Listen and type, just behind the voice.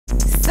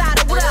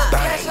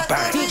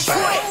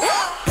Detroit.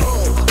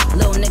 Oh,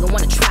 little nigga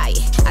wanna try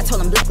it. I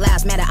told him Black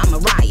Lives Matter, I'm a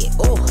riot.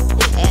 Oh,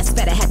 ass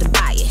fat, I had to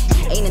buy it.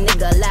 Ain't a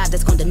nigga alive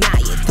that's gonna deny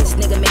it. This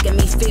nigga making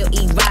me feel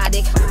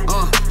erotic.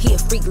 He a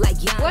freak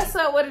like y'all. What's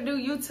up, what it do,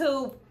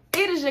 YouTube?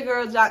 It is your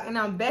girl Joc, and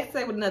I'm back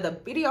today with another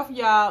video for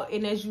y'all.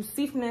 And as you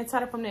see from that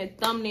title, from that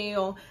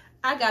thumbnail,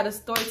 I got a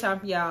story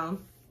time for y'all.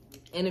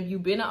 And if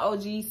you've been an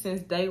OG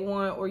since day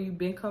one, or you've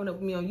been coming up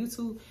with me on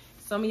YouTube,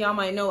 some of y'all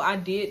might know I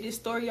did this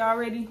story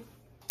already,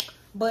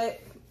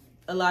 but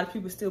a lot of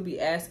people still be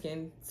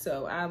asking,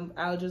 so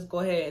I'll just go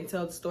ahead and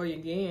tell the story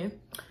again.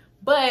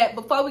 But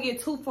before we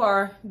get too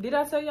far, did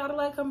I tell y'all to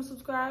like, comment,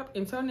 subscribe,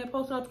 and turn that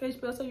post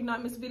notification bell so you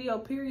not miss a video,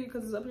 period,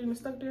 because it's up here and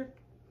stuck there?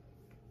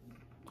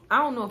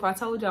 I don't know if I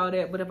told y'all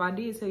that, but if I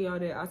did tell y'all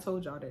that, I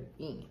told y'all that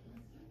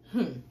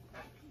again.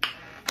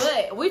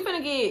 But we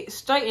finna get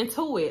straight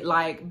into it.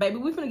 Like, baby,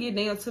 we finna get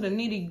down to the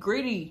nitty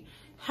gritty.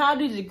 How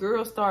did your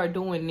girl start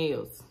doing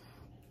nails?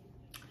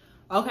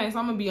 Okay, so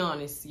I'm gonna be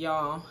honest,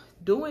 y'all.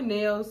 Doing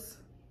nails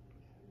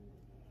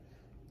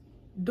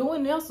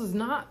was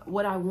not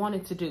what I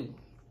wanted to do,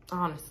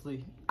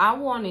 honestly. I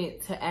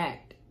wanted to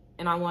act,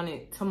 and I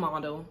wanted to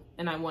model,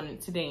 and I wanted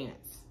to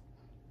dance.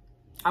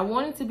 I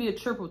wanted to be a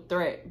triple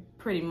threat,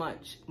 pretty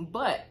much,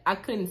 but I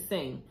couldn't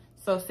sing.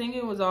 So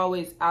singing was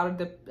always out of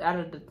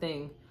the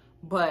thing.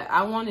 But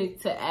I wanted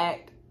to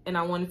act, and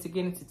I wanted to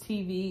get into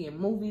TV and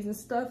movies and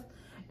stuff.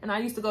 And I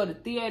used to go to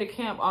theater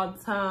camp all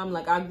the time.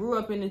 Like, I grew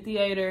up in the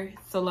theater,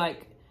 so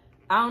like,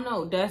 I don't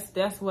know,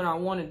 that's what I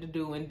wanted to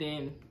do. And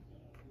then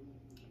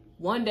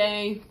one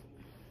day,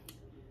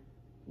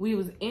 we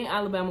was in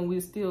Alabama. We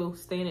was still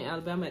staying in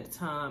Alabama at the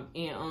time,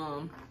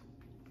 and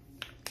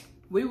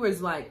we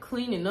was like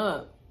cleaning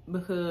up,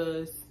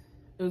 because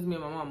it was me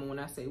and my mama. When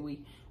I say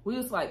we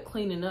was like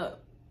cleaning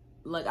up.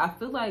 Like, I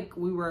feel like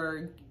we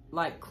were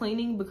like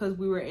cleaning because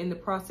we were in the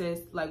process,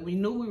 like we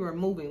knew we were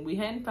moving. We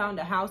hadn't found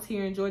a house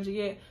here in Georgia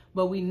yet,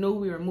 but we knew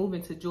we were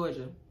moving to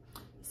Georgia.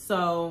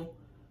 So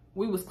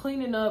we was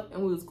cleaning up,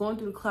 and we was going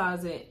through the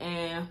closet,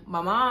 and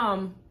my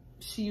mom,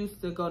 she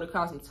used to go to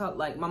cosmetology.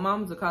 Like, my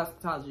mom was a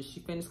cosmetologist. She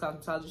finished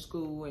cosmetology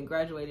school and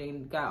graduated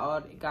and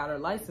got her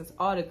license,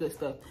 all that good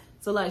stuff.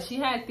 So like, she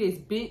had this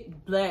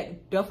big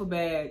black duffel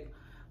bag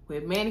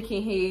with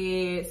mannequin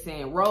heads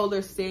and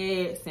roller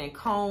sets and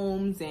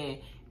combs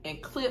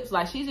and clips.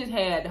 Like, she just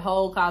had the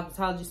whole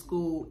cosmetology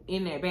school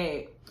in that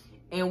bag.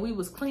 And we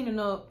was cleaning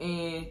up,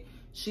 and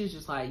she was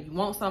just like, you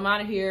want some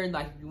out of here?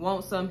 Like, if you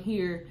want some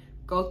here,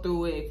 go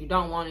through it. If you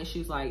don't want it, she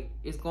was like,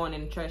 it's going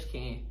in the trash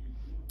can.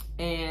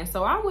 And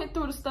so I went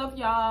through the stuff,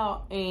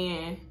 y'all,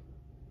 and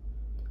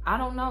I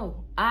don't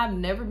know. I've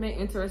never been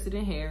interested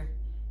in hair.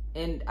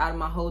 And out of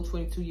my whole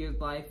 22 years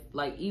life,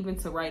 like, even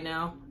to right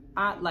now,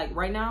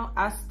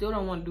 I still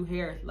don't want to do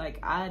hair. Like,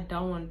 I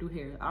don't want to do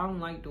hair. I don't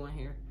like doing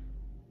hair.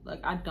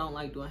 Like, I don't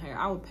like doing hair.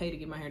 I would pay to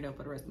get my hair done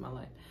for the rest of my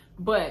life.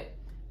 But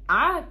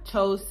I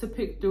chose to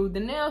pick through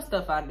the nail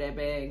stuff out of that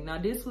bag. Now,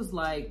 this was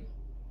like,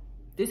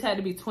 this had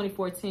to be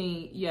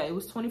 2014. Yeah, it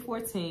was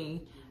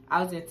 2014.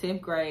 I was in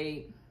 10th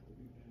grade.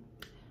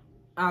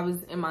 I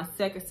was in my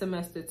second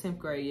semester, 10th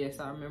grade. Yes,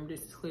 I remember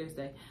this as clear as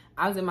day.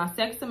 I was in my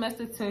second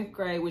semester, 10th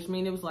grade, which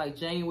means it was like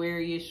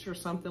January-ish or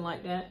something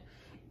like that.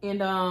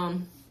 And I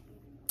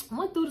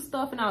went through the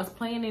stuff, and I was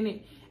playing in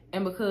it.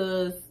 And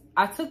because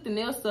I took the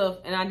nail stuff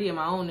and I did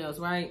my own nails,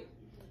 right?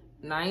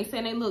 And I ain't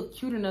saying they look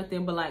cute or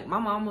nothing, but like, my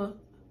mama,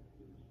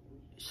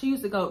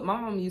 my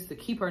mama used to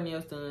keep her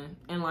nails done.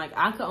 And like,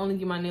 I could only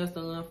get my nails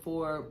done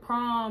for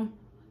prom.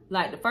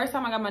 Like, the first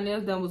time I got my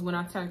nails done was when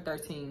I turned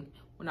 13.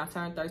 When I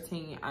turned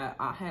 13,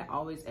 I had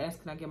always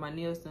asked, can I get my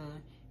nails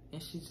done?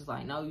 And she's just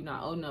like, no, you're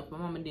not old enough. My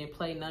mama didn't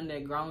play none of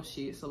that grown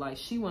shit. So like,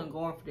 she wasn't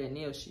going for that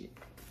nail shit.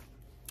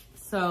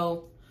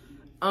 So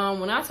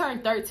when I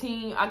turned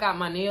 13, I got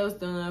my nails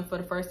done for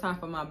the first time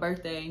for my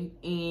birthday.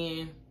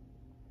 And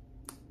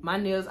my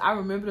nails, I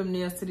remember them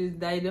nails to this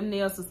day. Them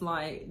nails was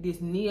like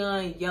this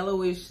neon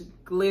yellowish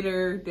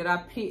glitter that I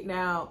picked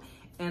out.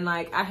 And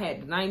like, I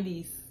had the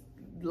 90s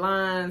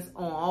lines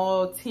on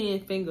all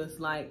 10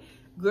 fingers. Like,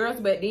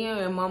 girls back then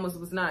and mamas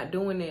was not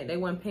doing that. They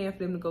wasn't paying for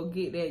them to go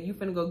get that. You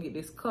finna go get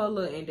this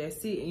color and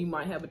that's it. And you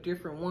might have a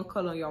different one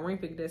color on your ring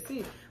finger, that's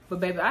it. But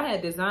baby, I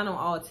had design on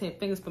all 10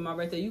 fingers for my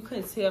birthday. You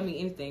couldn't tell me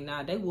anything.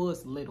 Nah, they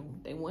was little.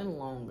 They wasn't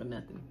long or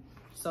nothing.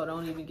 So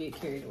don't even get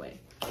carried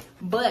away.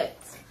 But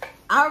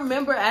I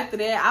remember after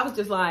that, I was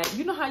just like,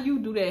 you know how you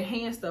do that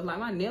hand stuff? Like,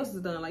 my nails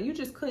is done. Like, you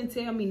just couldn't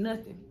tell me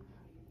nothing.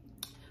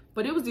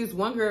 But it was this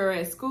one girl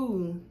at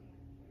school.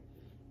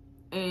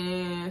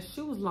 And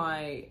she was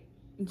like,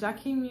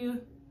 Jockima,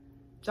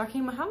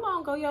 how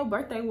long ago your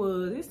birthday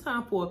was? It's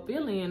time for a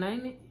fill-in,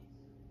 ain't it?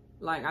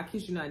 Like, I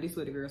kid you not, this is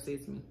what the girl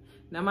said to me.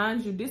 Now,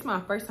 mind you, this is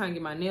my first time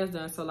getting my nails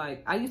done. So,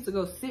 like, I used to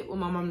go sit with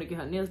my mom to get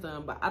her nails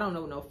done, but I don't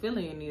know what no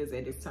fill-in is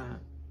at this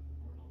time.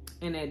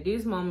 And at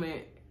this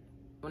moment,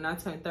 when I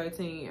turned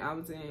 13, I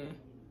was in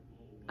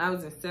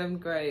 7th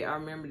grade. I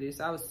remember this.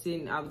 I was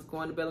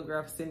going to Bella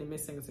Girl, sitting in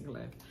Miss Singer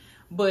class.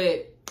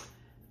 But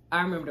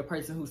I remember the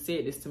person who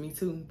said this to me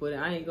too, but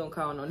I ain't gonna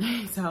call no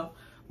names out.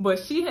 But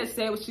she had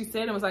said what she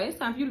said and was like, it's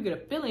time for you to get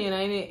a fill-in,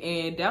 ain't it?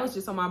 And that was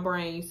just on my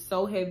brain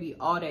so heavy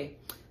all day.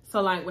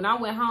 So like when I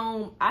went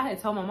home, I had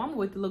told my mama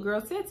what the little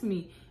girl said to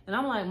me. And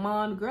I'm like,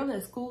 Mom, the girl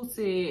at school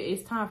said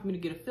it's time for me to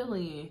get a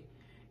fill-in.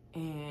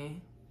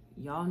 And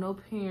y'all know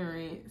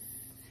parents.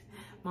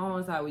 Mama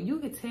was like, well, you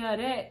could tell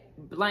that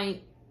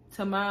blank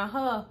to my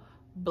her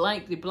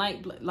blank the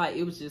blank, like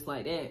it was just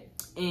like that.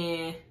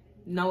 And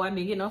no, I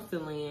didn't get no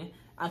fill-in.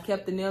 I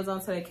kept the nails on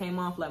until they came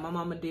off. Like my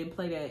mama didn't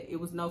play that. It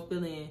was no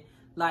fill-in.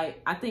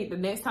 Like I think the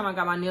next time I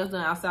got my nails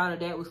done outside of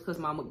that was because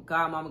my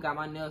godmama got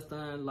my nails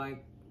done.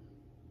 Like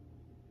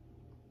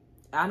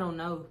I don't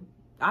know.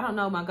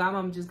 My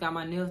godmama just got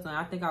my nails done.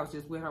 I think I was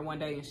just with her one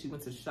day and she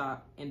went to the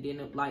shop, and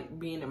then like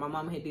being that my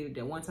mama had did it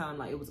that one time,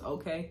 like it was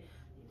okay.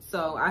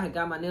 So I had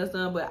got my nails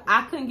done, but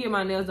I couldn't get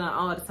my nails done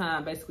all the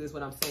time, basically is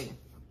what I'm saying.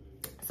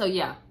 So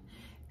yeah,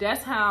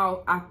 that's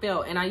how I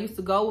felt. And I used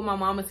to go with my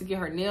mama to get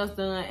her nails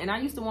done, and I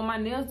used to want my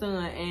nails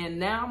done. And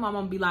now my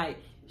mama be like,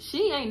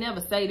 she ain't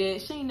never say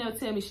that. She ain't never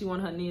tell me she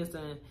want her nails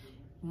done.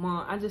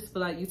 Mom, I just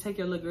feel like you take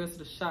your little girl to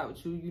the shop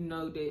with you, you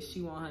know that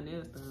she want her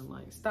nails done.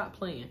 Like, stop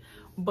playing.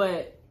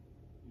 But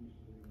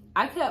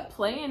I kept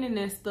playing in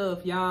that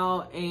stuff,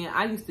 y'all. And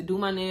I used to do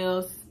my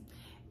nails.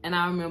 And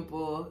I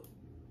remember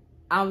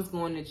I was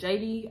going to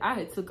JD. I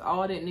had took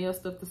all that nail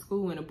stuff to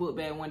school in a book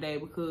bag one day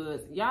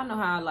because y'all know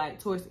how like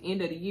towards the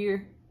end of the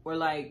year or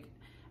like,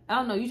 I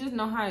don't know, you just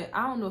know how,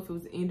 I don't know if it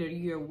was the end of the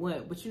year or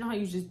what, but you know how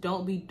you just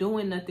don't be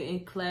doing nothing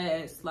in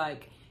class,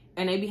 like,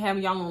 and they be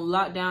having y'all on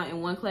lockdown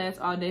in one class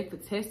all day for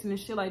testing and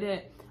shit like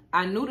that.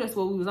 I knew that's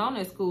what we was on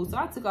at school, so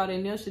I took all that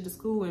nail shit to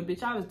school, and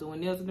bitch, I was doing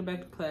nails in the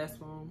back of the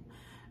classroom.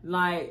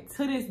 Like,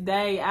 to this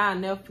day, I'll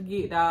never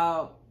forget,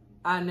 dog.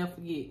 I'll never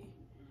forget.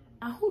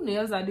 Who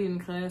nails I did in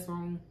the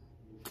classroom?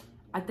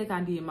 I think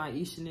I did my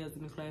Isha nails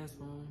in the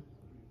classroom.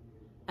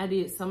 I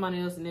did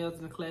somebody else's nails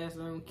in the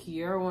classroom.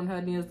 Kiara on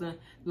her nails done.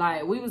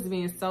 Like, we was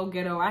being so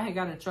ghetto. I had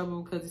got in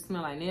trouble because it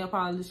smelled like nail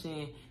polish,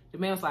 and the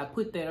man was like,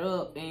 put that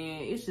up.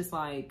 And it's just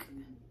like,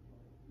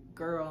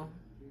 girl,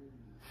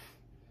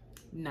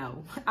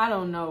 no. I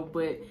don't know,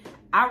 but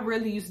I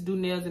really used to do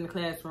nails in the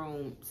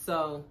classroom.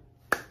 So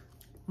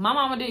my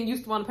mama didn't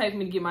used to want to pay for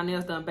me to get my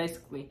nails done,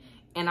 basically.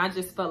 And I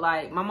just felt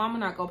like my mama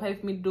not gonna pay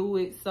for me to do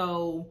it.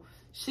 So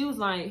she was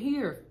like,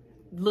 here,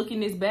 look in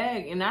this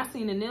bag. And I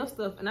seen the nail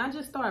stuff and I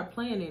just started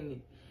playing in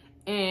it.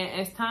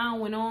 And as time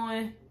went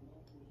on,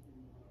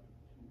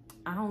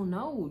 I don't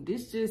know,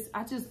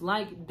 I just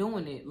like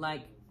doing it.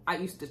 Like, I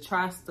used to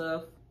try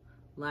stuff.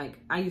 Like,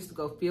 I used to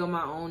go fill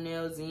my own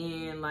nails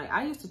in. Like,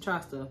 I used to try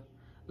stuff.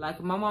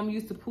 Like, my mom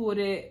used to pull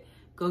that,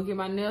 go get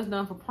my nails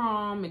done for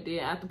prom, and then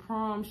after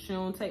prom, she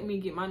don't take me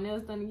to get my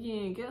nails done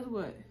again. Guess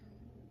what?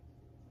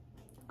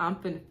 I'm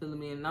finna fill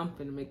them in and I'm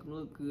finna make them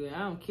look good. I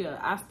don't care.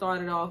 I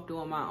started off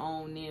doing my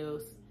own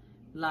nails.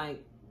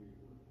 Like,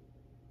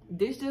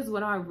 this is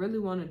what I really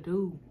want to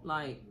do.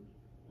 Like,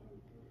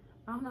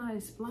 I don't know how to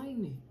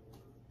explain it.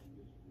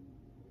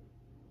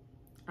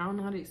 I don't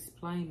know how to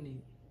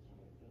explain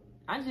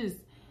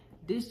it.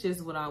 This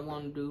just what I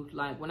want to do.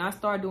 Like, when I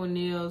start doing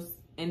nails,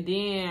 and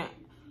then,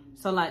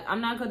 so like,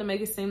 I'm not going to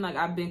make it seem like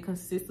I've been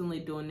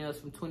consistently doing nails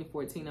from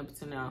 2014 up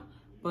to now.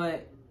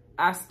 But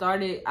I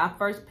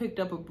first picked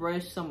up a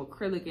brush, some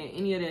acrylic, and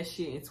any of that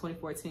shit in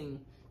 2014.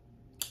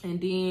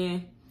 And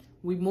then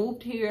we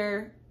moved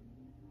here,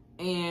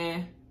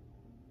 and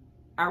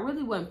I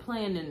really wasn't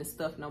playing in the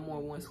stuff no more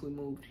once we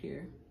moved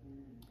here.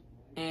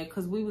 And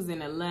because we was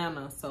in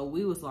Atlanta, so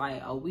we was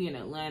like, oh, we in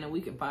Atlanta,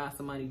 we can find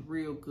somebody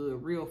real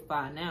good, real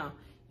fine now.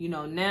 You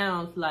know,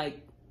 now,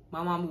 like,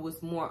 my mama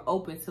was more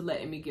open to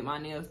letting me get my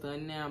nails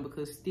done now,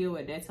 because still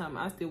at that time,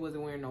 I still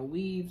wasn't wearing no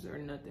weaves or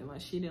nothing.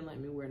 Like, she didn't let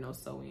me wear no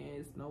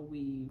sew-ins, no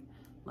weave,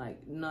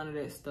 like, none of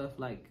that stuff.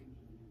 Like,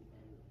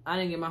 I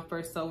didn't get my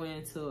first sew-in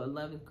until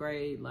 11th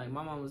grade. Like,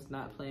 my mom was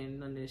not playing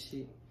none of that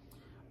shit.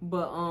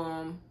 But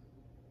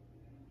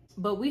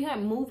we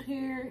had moved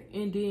here,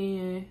 and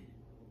then,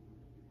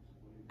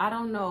 I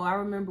don't know, I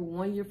remember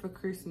one year for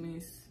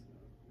Christmas,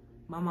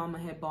 my mama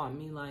had bought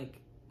me,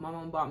 like, my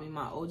mama bought me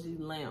my OG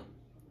lamp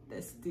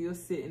that's still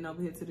sitting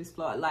over here to this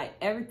floor. Like,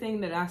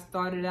 everything that I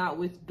started out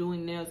with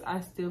doing nails,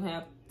 I still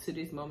have to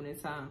this moment in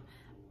time.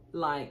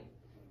 Like,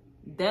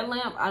 that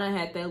lamp, I done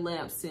had that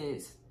lamp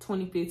since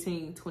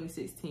 2015,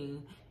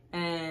 2016.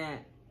 And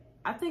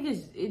I think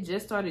it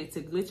just started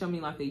to glitch on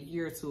me like a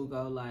year or two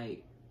ago.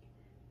 Like,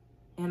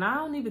 and I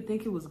don't even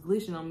think it was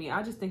glitching on me.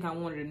 I just think I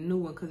wanted a new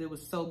one because it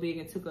was so big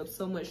and took up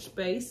so much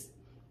space.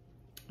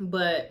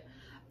 But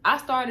I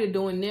started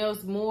doing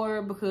nails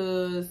more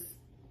because,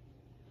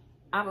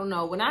 I don't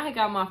know, when I had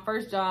got my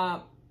first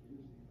job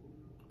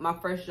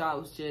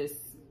was just,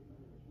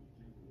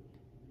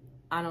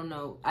 I don't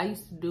know. I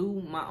used to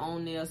do my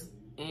own nails,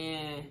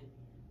 and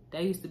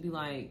they used to be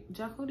like,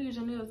 Jack, who did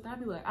your nails? And I'd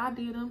be like, I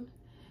did them.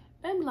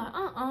 They'd be like,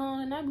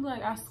 and I'd be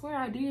like, I swear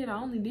I did.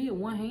 I only did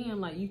one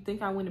hand. Like, you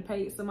think I went and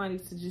paid somebody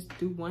to just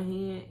do one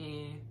hand?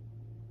 And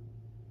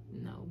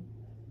no.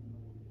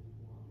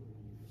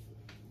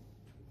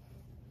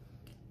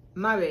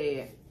 My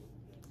bad.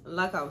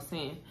 Like I was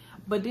saying.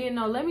 But then,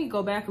 no, let me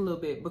go back a little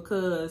bit,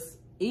 because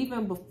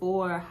even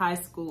before high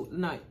school,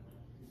 no,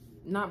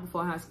 not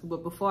before high school,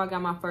 but before I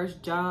got my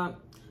first job,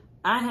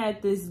 I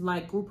had this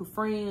like group of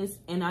friends,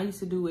 and I used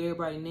to do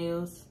everybody's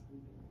nails.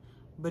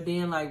 But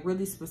then, like,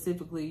 really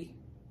specifically,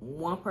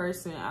 one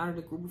person out of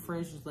the group of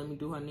friends just let me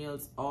do her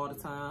nails all the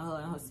time,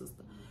 her and her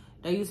sister.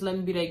 They used to let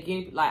me be that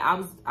guinea pig. Like,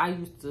 I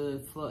used to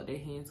fuck their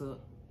hands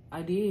up.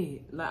 I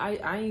did.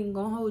 Like, I ain't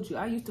gonna hold you.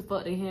 I used to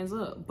fuck their hands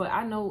up. But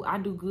I know I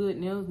do good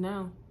nails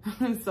now.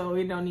 So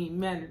it don't even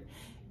matter.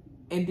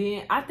 And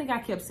then I think I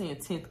kept saying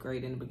 10th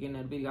grade in the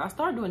beginning of the video. I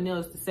started doing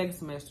nails the second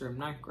semester of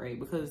 9th grade,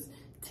 because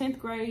 10th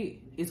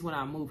grade is when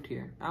I moved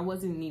here. I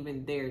wasn't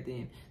even there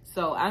then.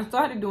 So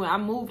I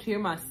moved here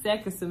my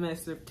second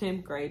semester of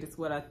 10th grade is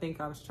what I think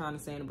I was trying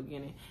to say in the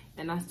beginning.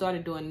 And I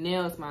started doing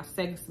nails my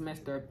second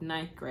semester of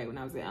 9th grade when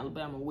I was in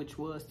Alabama, which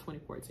was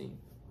 2014.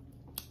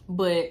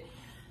 But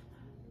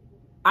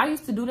I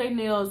used to do their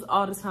nails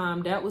all the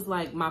time. That was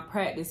like my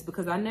practice,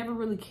 because I never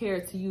really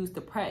cared to use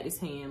the practice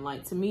hand.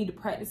 Like, to me, the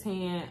practice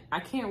hand, I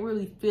can't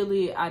really feel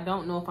it. I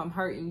don't know if I'm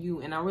hurting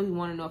you, and I really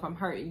want to know if I'm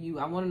hurting you.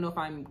 I want to know if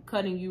I'm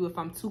cutting you, if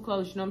I'm too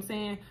close, you know what I'm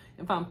saying?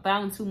 If I'm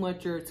filing too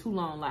much or too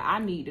long. Like, I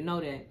need to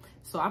know that.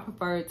 So I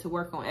prefer to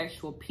work on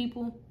actual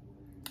people.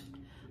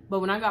 But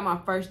when I got my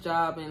first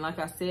job, and like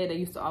I said, they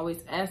used to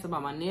always ask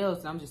about my nails,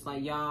 and I'm just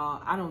like,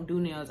 y'all, I don't do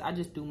nails. I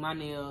just do my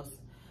nails.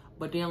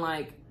 But then,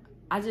 like,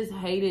 I just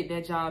hated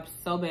that job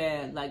so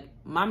bad. Like,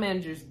 my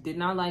managers did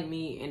not like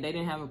me, and they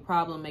didn't have a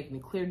problem making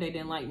it clear they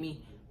didn't like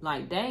me.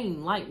 Like, they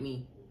ain't like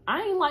me.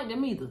 I ain't like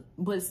them either.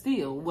 But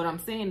still, what I'm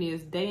saying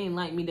is, they ain't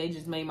like me. They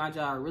just made my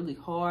job really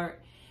hard.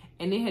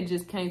 And it had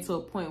just came to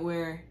a point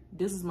where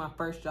this is my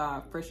first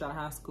job, fresh out of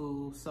high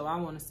school. So I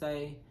want to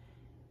say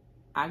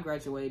I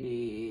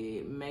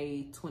graduated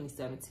May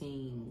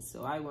 2017.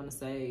 So I want to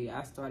say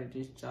I started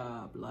this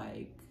job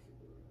like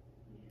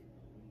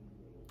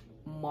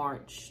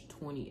March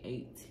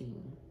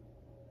 2018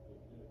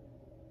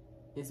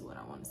 is what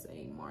I want to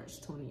say.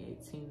 March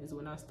 2018 is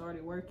when I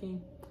started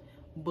working.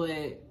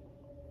 But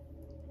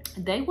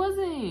they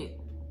wasn't,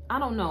 I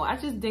don't know, I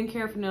just didn't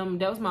care for them.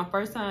 That was my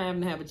first time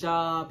having to have a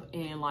job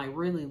and like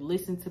really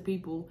listen to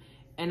people.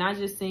 And I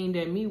just seen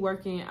that me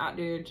working out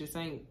there just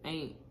ain't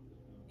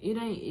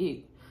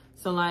it.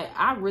 So like,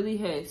 I really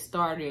had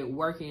started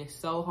working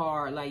so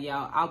hard. Like,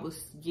 y'all, I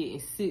was getting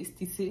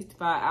 60,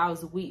 65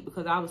 hours a week,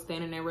 because I was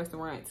staying in that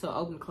restaurant till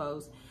open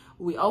close.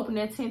 We opened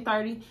at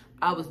 10:30.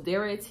 I was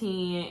there at 10,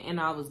 and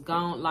I was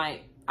gone.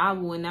 Like, I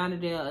went out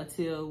of there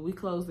until we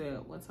closed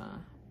at what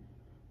time?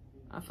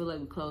 I feel like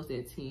we closed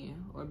at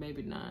 10 or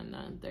maybe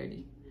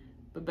 9:30.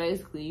 But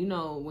basically, you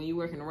know, when you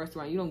work in a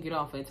restaurant, you don't get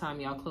off at the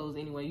time y'all close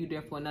anyway. You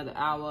there for another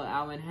hour,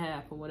 hour and a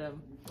half or whatever.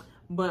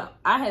 But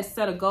I had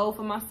set a goal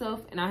for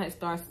myself, and I had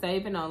started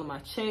saving all of my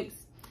checks.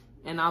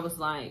 And I was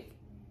like,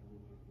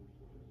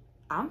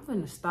 I'm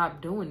finna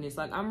stop doing this.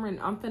 Like, I'm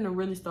finna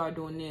really start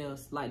doing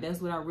nails. Like, that's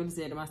what I really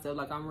said to myself.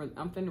 Like,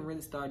 I'm finna really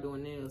start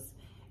doing nails.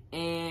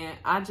 And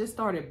I just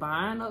started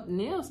buying up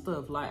nail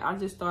stuff. Like, I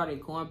just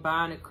started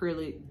buying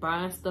acrylic,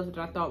 buying stuff that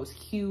I thought was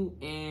cute.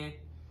 And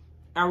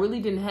I really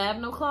didn't have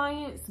no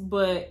clients,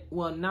 but,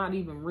 well, not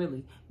even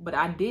really. But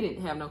I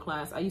didn't have no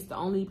clients. I used to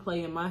only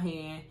play in my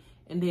hand.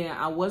 And then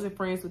I wasn't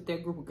friends with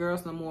that group of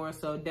girls no more.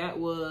 So that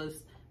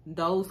was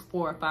those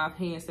 4 or 5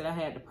 hands that I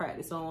had to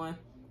practice on.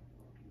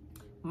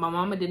 My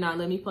mama did not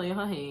let me play in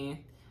her hand.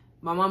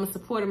 My mama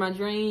supported my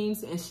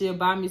dreams, and she'll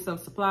buy me some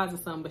supplies or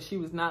something, but she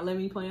was not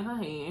letting me play in her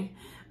hand.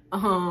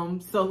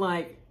 So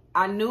like,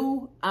 I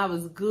knew I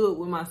was good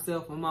with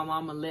myself when my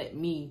mama let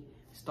me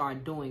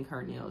start doing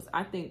her nails.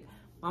 I think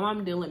my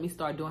mama didn't let me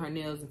start doing her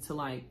nails until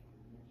like,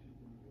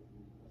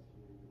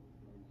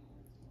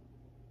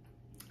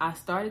 I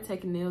started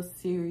taking nails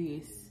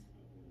serious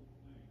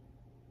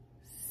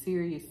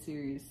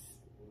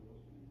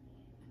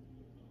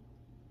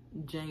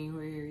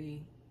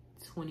January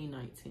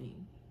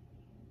 2019.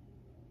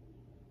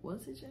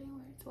 Was it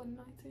January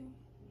 2019?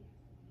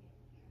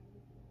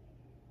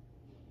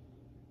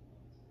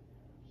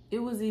 It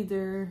was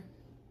either,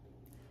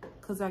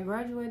 because I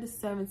graduated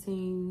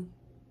 17,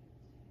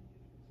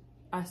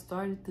 I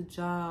started the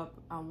job,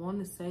 I want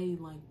to say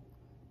like,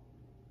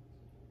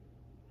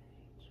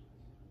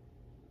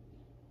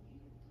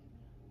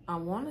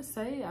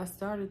 I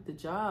started the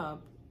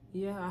job.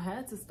 Yeah, I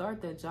had to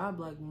start that job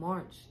like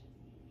March,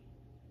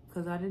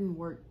 because I didn't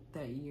work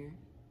that year.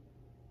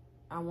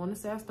 I want to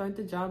say I started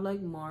the job like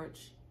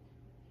March.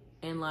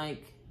 And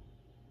like,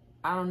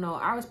 I don't know,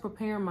 I was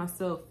preparing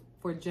myself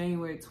for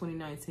January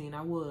 2019.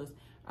 I was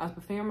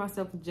preparing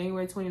myself for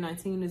January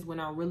 2019 is when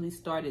I really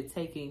started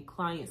taking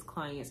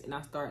clients, and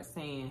I started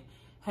saying,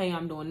 hey,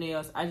 I'm doing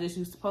nails. I just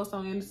used to post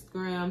on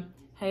Instagram,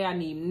 hey, I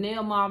need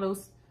nail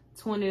models,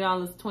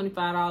 $20,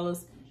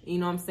 $25. You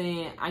know what I'm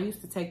saying? I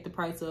used to take the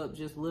price up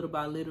just little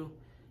by little.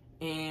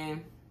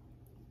 And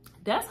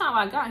that's how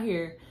I got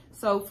here.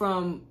 So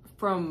from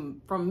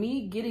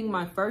me getting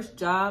my first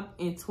job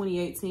in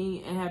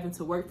 2018 and having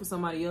to work for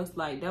somebody else,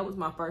 like, that was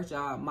my first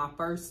job, my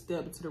first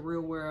step into the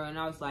real world. And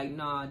I was like,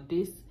 nah,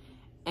 this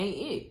ain't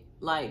it.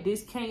 Like,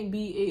 this can't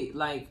be it.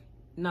 Like,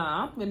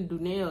 Nah, I'm finna do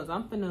nails.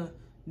 I'm finna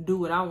do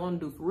what I want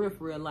to do for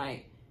real.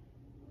 Like,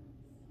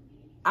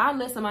 I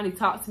let somebody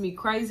talk to me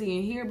crazy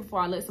in here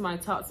before I let somebody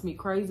talk to me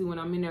crazy when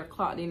I'm in there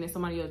clocked in at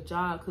somebody else's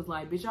job. Cause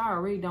like, bitch, I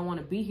already don't want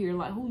to be here.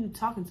 Like, who you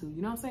talking to?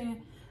 You know what I'm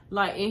saying?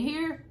 Like, in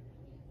here,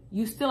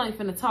 you still ain't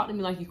finna talk to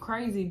me like you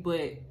crazy,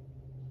 but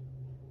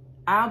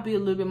I'll be a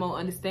little bit more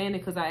understanding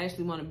because I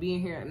actually want to be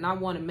in here and I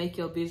want to make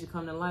your vision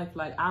come to life.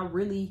 Like, I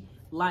really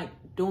like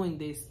doing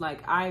this.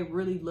 Like, I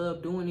really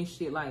love doing this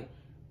shit. Like,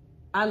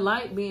 I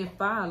like being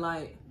fire.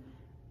 Like,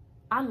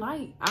 I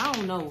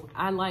don't know.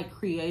 I like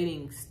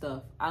creating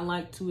stuff. I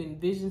like to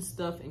envision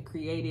stuff and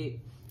create it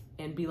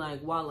and be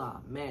like,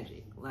 voila,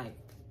 magic. Like,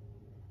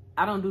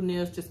 I don't do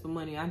nails just for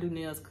money. I do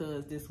nails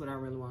because this is what I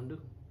really want to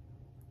do.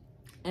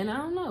 And I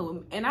don't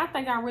know. And I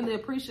think I really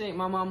appreciate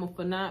my mama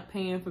for not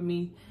paying for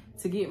me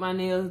to get my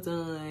nails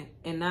done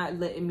and not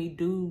letting me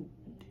do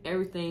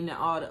everything that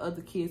all the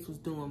other kids was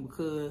doing,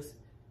 because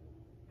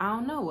I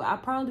don't know, I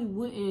probably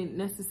wouldn't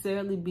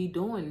necessarily be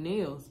doing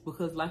nails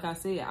because, like I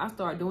said, I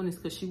started doing this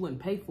because she wouldn't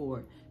pay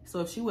for it.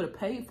 So if she would have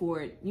paid for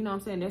it, you know what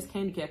I'm saying, that's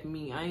handicapping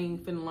me. I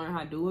ain't finna learn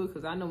how to do it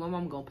because I know my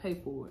mom gonna pay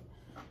for it.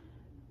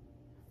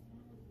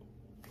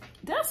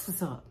 That's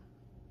what's up.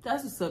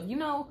 That's what's up. You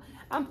know,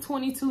 I'm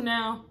 22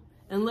 now,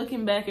 and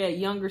looking back at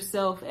younger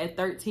self, at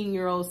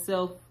 13-year-old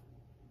self,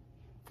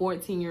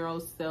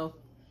 14-year-old self,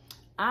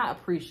 I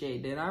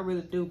appreciate that. I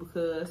really do,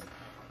 because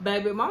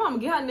baby, my mama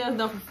get her nails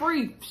done for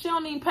free. She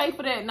don't even pay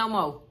for that no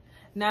more.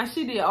 Now,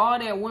 she did all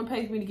that, wouldn't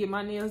pay for me to get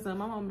my nails done.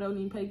 My mama don't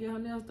even pay to get her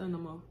nails done no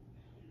more.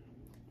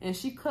 And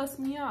she cussed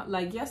me out.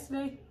 Like,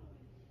 yesterday,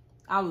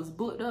 I was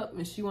booked up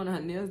and she wanted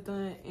her nails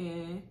done,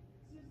 and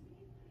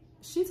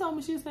she told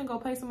me she was gonna go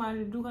pay somebody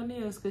to do her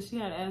nails because she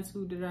had an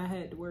attitude that I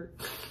had to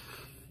work.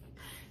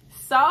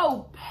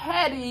 So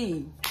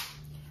petty.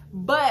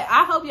 But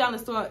I hope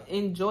y'all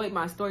enjoyed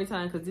my story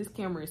time, because this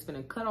camera is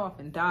gonna cut off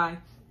and die.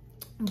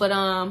 But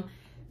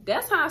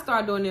that's how I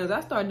started doing nails.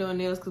 I started doing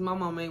nails because my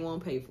mom ain't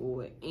want to pay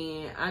for it,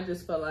 and I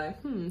just felt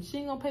like, she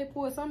ain't gonna pay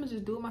for it, so I'm gonna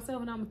just do it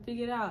myself and I'm gonna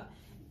figure it out.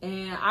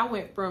 And I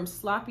went from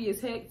sloppy as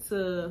heck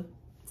to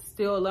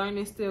still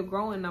learning, still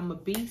growing. I'm a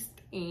beast,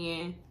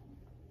 and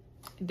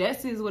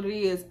that's just what it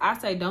is. I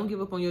say, don't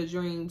give up on your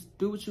dreams.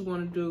 Do what you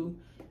want to do.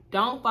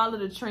 Don't follow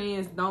the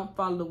trends. Don't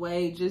follow the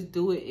wave. Just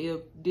do it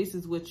if this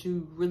is what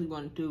you really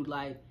want to do.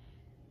 Like,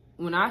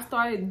 when I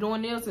started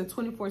doing nails in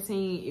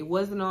 2014, it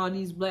wasn't all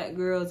these black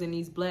girls and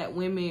these black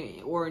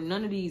women, or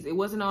none of these. It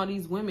wasn't all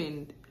these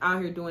women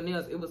out here doing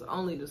nails. It was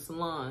only the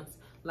salons.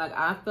 Like,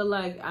 I feel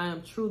like I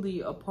am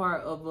truly a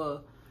part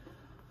of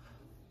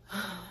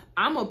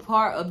I'm a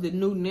part of the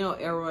new nail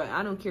era.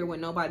 I don't care what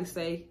nobody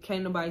say.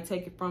 Can't nobody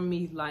take it from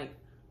me. Like,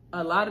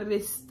 a lot of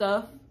this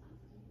stuff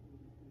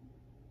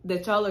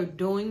that y'all are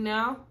doing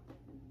now,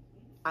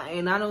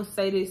 and I don't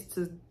say this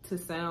to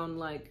sound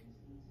like,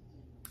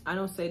 I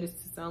don't say this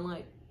to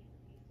sound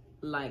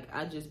like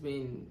I just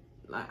been,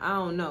 like, I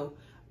don't know.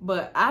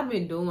 But I've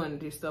been doing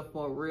this stuff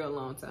for a real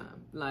long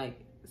time. Like,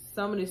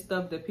 some of this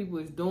stuff that people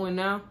is doing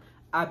now,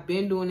 I've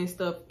been doing this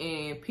stuff,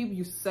 and people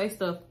used to say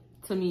stuff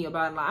to me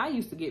about, like, I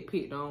used to get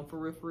picked on,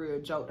 for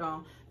real, joked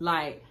on.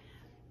 Like,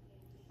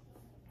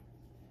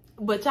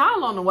 but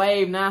y'all on the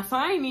wave now, so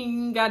I ain't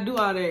even got to do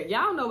all that.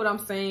 Y'all know what I'm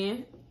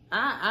saying.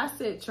 I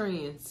set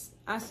trends.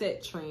 I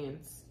set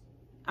trends.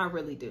 I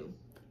really do.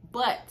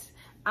 But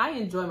I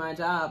enjoy my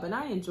job, and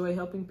I enjoy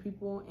helping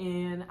people,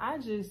 and I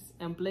just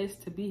am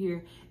blessed to be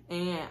here.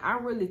 And I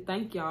really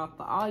thank y'all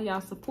for all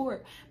y'all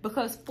support,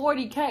 because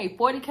 40K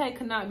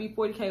could not be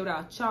 40K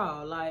without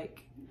y'all.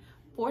 Like,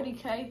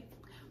 40K,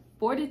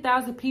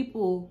 40,000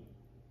 people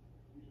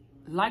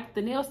like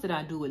the nails that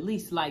I do, at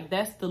least. Like,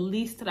 that's the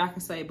least that I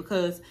can say,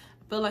 because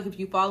I feel like if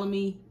you follow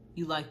me,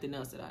 you like the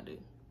nails that I do.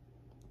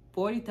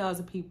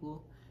 40,000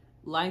 people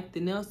like the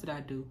nails that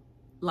I do.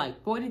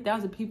 Like,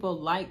 40,000 people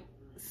like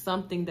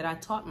something that I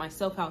taught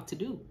myself how to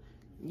do.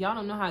 Y'all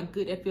don't know how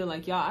good that feel.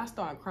 Like, y'all, I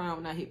started crying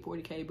when I hit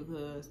 40K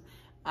because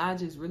I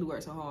just really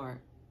worked so hard.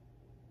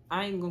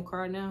 I ain't gonna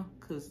cry now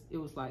because it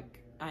was like,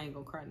 I ain't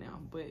gonna cry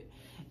now, but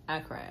I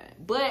cried.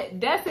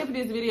 But that's it for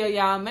this video,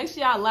 y'all. Make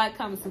sure y'all like,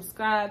 comment,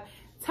 subscribe.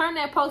 Turn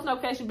that post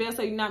notification bell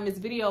so you not miss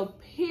video,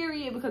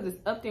 period, because it's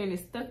up there and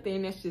it's stuck there,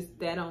 and that's just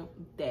that on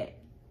that.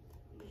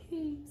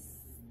 Peace.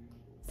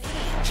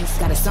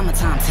 Just got a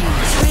summertime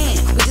tan.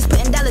 Man, we just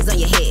putting dollars on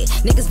your head.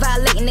 Niggas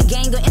violating the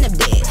gang, gon' end up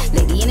dead.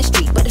 Lady in the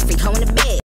street, but the freak hoe in the bed.